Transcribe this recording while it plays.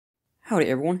Howdy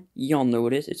everyone, y'all know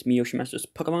what it is, it's me Yoshimaster's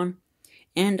Pokemon,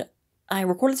 and I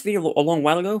recorded this video a long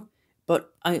while ago,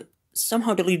 but I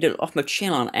somehow deleted it off my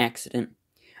channel on accident.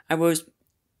 I was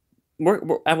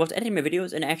editing my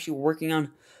videos and actually working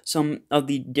on some of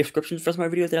the descriptions for some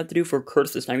of my videos that I have to do for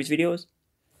Curtis the Sniper's videos,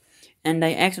 and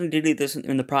I accidentally deleted this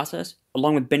in the process,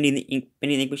 along with Bending the Ink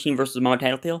Machine versus Mama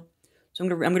Tattletale, so I'm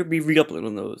gonna be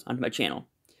re-uploading those onto my channel.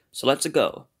 So let's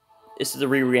go. This is a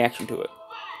reaction to it.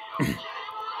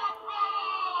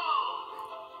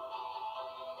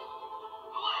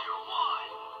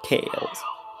 Tails.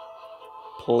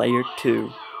 Player 2,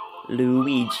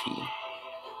 Luigi.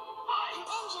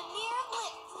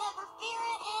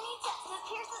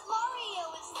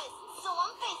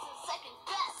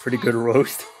 Pretty good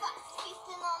roast.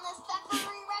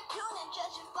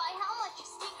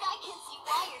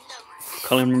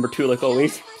 Calling him number 2 like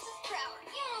always.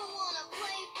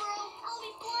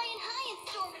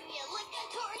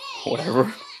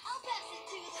 Whatever.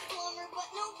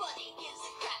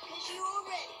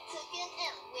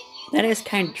 That is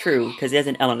kind of true, because he has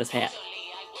an L on his hat.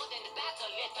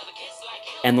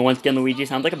 And the one skin Luigi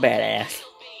sounds like a badass.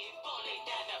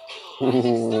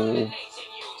 Ooh.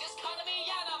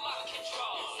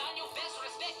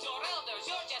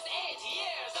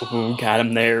 Ooh, got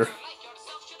him there.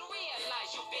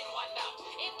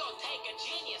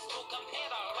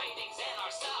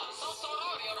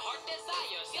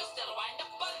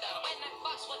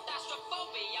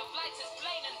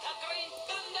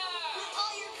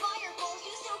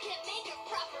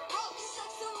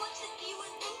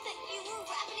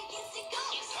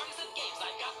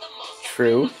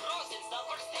 True.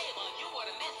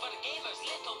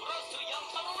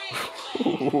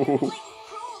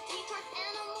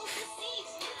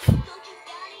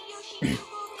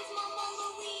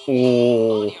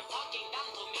 Oh.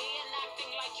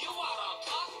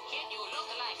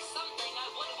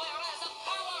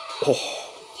 Oh.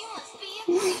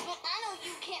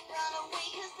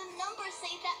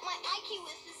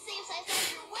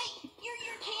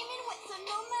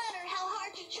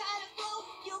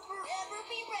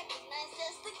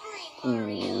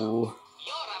 Ooh.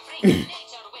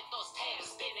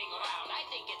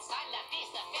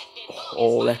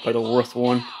 Oh, that's probably the worst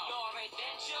one.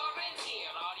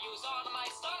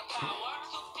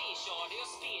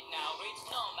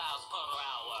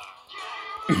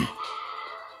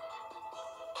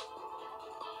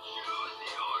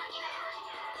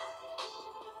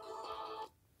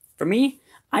 For me,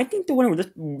 I think the winner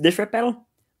of this rap battle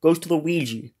goes to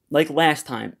Luigi. Like last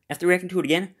time. After reacting to it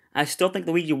again, I still think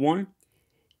Luigi won.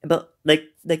 But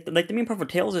like the main part for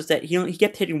Tails is that he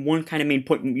kept hitting one kind of main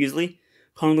point usually,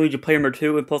 calling Luigi player number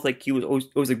 2, and plus like he was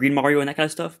always a green Mario and that kind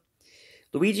of stuff.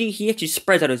 Luigi, he actually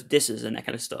spreads out his disses and that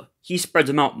kind of stuff. He spreads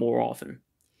them out more often.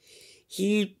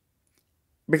 He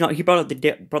brought up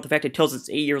the fact that Tails is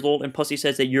 8 years old, and plus he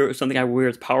says that you're something I wear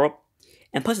as power up.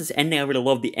 And plus this ending, I really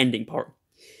love the ending part.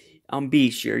 Be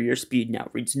sure your speed now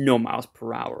reads no miles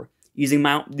per hour. Using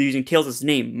Tails'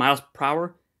 name, miles per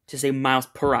hour, to say miles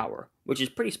per hour, which is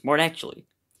pretty smart actually.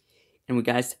 Anyway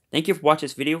guys, thank you for watching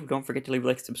this video. Don't forget to leave a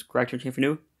like, subscribe to the channel if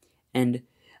you're new, and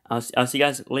I'll see you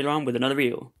guys later on with another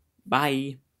video.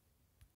 Bye!